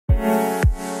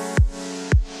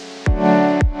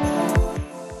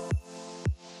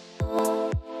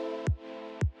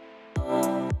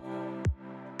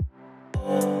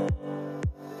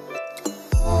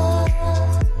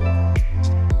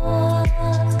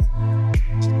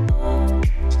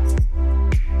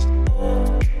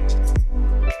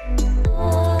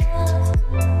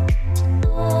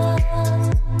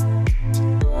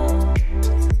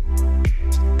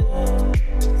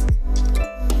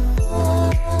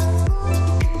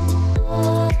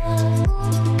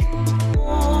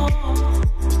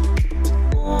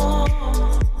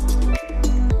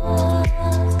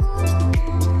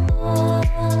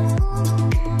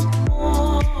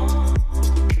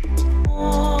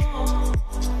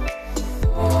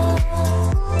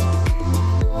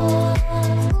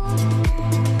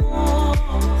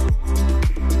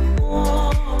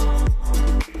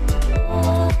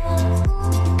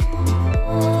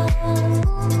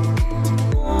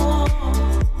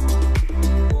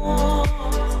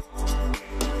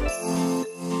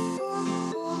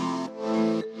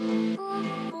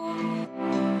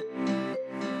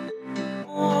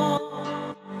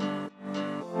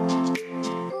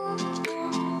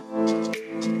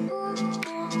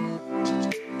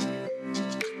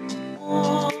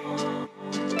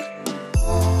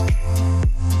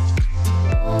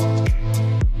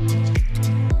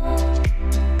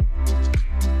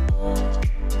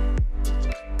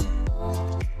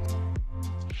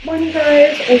Morning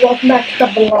guys, and welcome back to the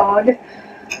vlog.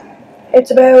 It's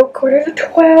about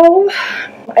 11:45.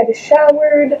 I just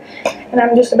showered and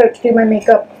I'm just about to do my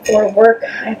makeup for work.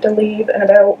 I have to leave in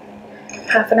about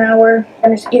half an hour.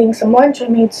 I'm just eating some lunch. I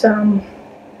made some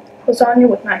lasagna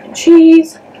with mac and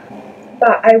cheese.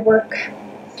 But I work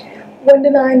 1 to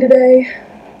 9 today.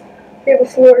 We have a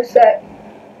floor set.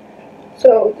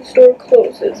 So the store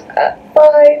closes at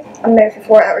 5. I'm there for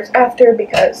 4 hours after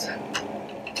because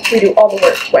we do all the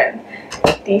work when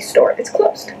the store is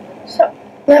closed. So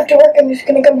after work I'm just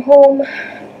gonna come home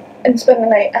and spend the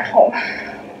night at home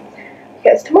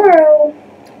because tomorrow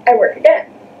I work again.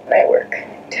 I work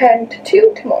 10 to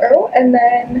 2 tomorrow, and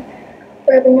then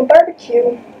we're having a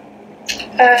barbecue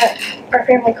at our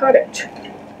family cottage.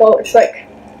 Well, it's like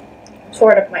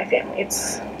sort of my family.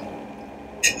 It's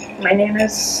my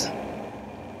Nana's,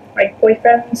 my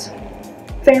boyfriend's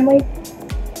family.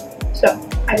 So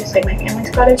I just say my family's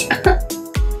cottage.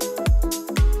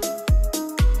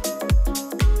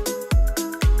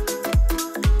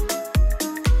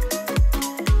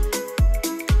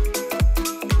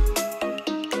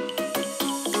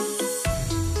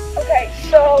 Okay,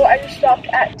 so I just stopped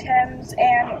at Tim's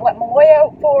and let Malloy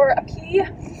out for a pee,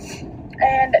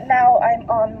 and now I'm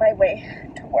on my way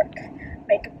to work.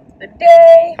 Makeup of the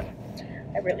day.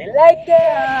 I really like it,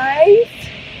 guys.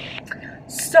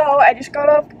 So I just got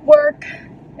off work.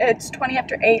 It's 20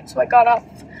 after 8, so I got off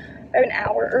about an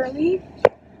hour early.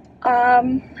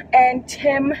 And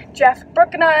Tim, Jeff,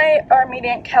 Brooke, and I are meeting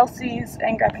at Kelsey's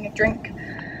and grabbing a drink.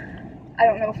 I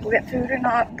don't know if we'll get food or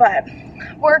not, but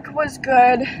work was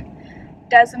good.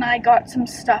 Des and I got some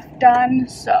stuff done,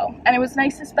 and it was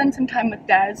nice to spend some time with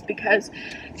Des because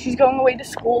she's going away to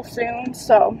school soon,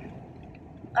 so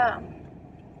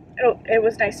it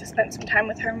was nice to spend some time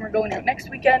with her, and we're going out next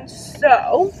weekend,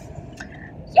 so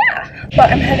yeah.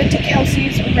 But I'm headed to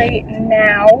Kelsey's right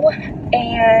now,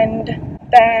 and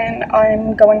then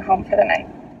I'm going home for the night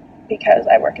because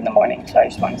I work in the morning, so I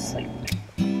just want to sleep.